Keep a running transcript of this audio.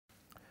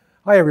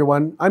Hi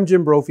everyone, I'm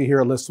Jim Brophy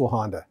here at Listowel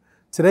Honda.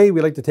 Today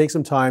we'd like to take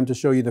some time to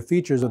show you the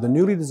features of the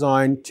newly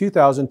designed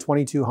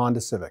 2022 Honda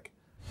Civic.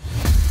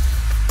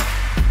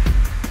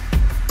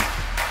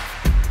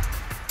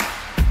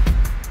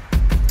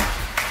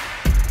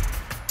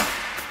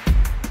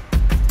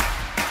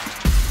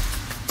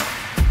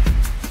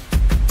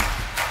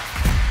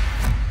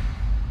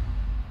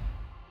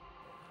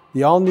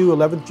 The all-new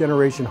 11th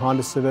generation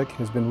Honda Civic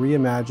has been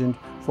reimagined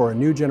for a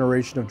new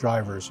generation of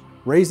drivers,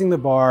 raising the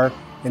bar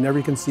in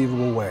every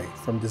conceivable way,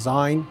 from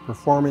design,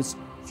 performance,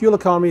 fuel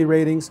economy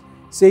ratings,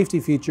 safety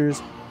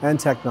features, and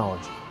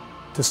technology.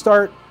 To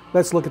start,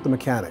 let's look at the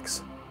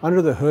mechanics.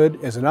 Under the hood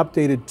is an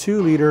updated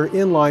 2-liter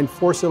inline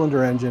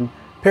 4-cylinder engine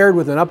paired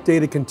with an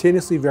updated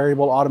continuously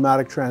variable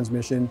automatic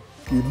transmission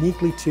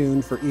uniquely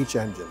tuned for each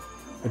engine.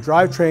 The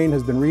drivetrain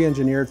has been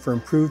re-engineered for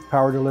improved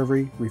power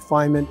delivery,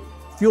 refinement,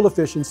 fuel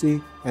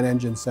efficiency, and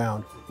engine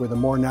sound with a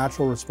more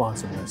natural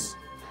responsiveness.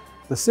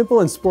 The simple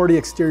and sporty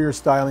exterior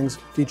stylings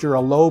feature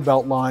a low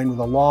belt line with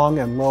a long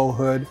and low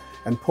hood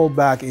and pulled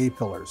back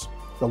A-pillars.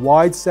 The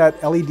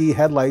wide-set LED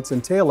headlights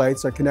and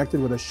taillights are connected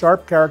with a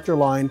sharp character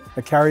line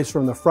that carries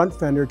from the front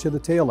fender to the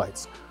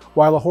taillights,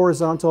 while the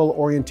horizontal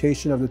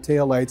orientation of the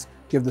taillights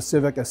give the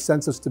Civic a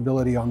sense of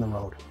stability on the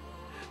road.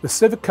 The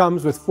Civic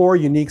comes with 4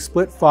 unique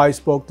split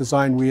 5-spoke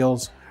design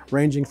wheels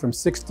ranging from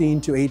 16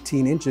 to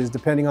 18 inches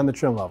depending on the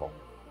trim level.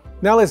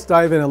 Now let's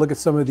dive in and look at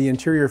some of the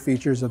interior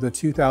features of the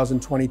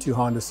 2022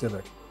 Honda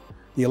Civic.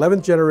 The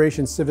 11th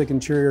generation Civic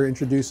interior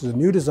introduces a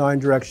new design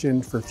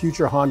direction for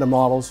future Honda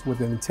models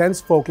with an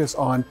intense focus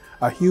on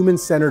a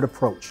human-centered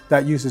approach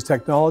that uses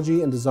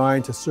technology and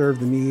design to serve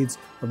the needs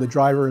of the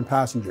driver and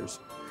passengers.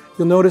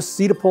 You'll notice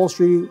seat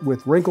upholstery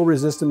with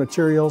wrinkle-resistant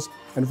materials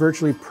and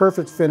virtually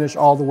perfect finish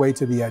all the way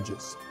to the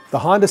edges. The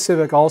Honda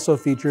Civic also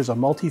features a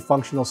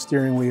multifunctional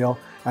steering wheel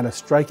and a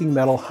striking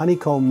metal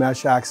honeycomb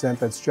mesh accent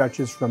that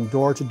stretches from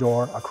door to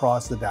door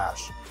across the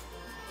dash.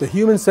 The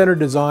human-centered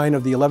design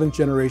of the 11th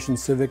generation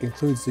Civic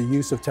includes the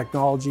use of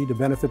technology to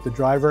benefit the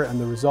driver, and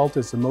the result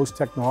is the most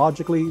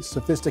technologically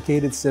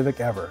sophisticated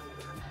Civic ever.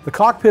 The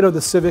cockpit of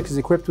the Civic is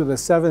equipped with a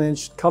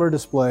 7-inch color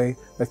display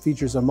that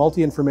features a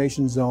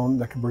multi-information zone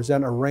that can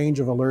present a range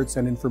of alerts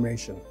and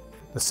information.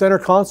 The center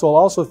console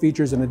also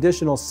features an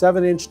additional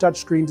 7-inch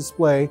touchscreen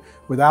display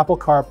with Apple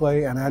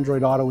CarPlay and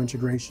Android Auto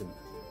integration.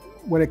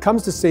 When it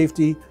comes to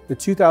safety, the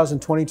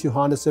 2022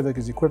 Honda Civic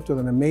is equipped with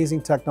an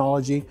amazing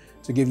technology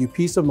to give you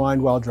peace of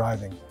mind while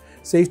driving.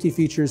 Safety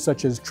features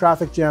such as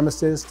traffic jam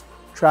assist,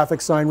 traffic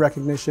sign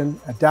recognition,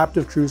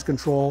 adaptive cruise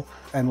control,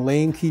 and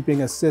lane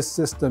keeping assist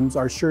systems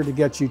are sure to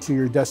get you to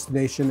your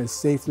destination as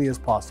safely as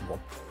possible.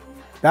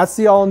 That's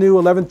the all-new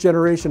 11th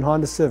generation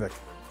Honda Civic.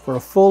 For a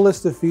full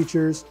list of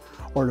features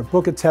or to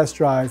book a test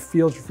drive,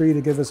 feel free to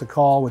give us a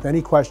call with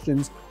any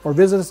questions or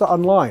visit us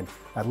online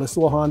at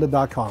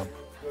listowelhonda.com.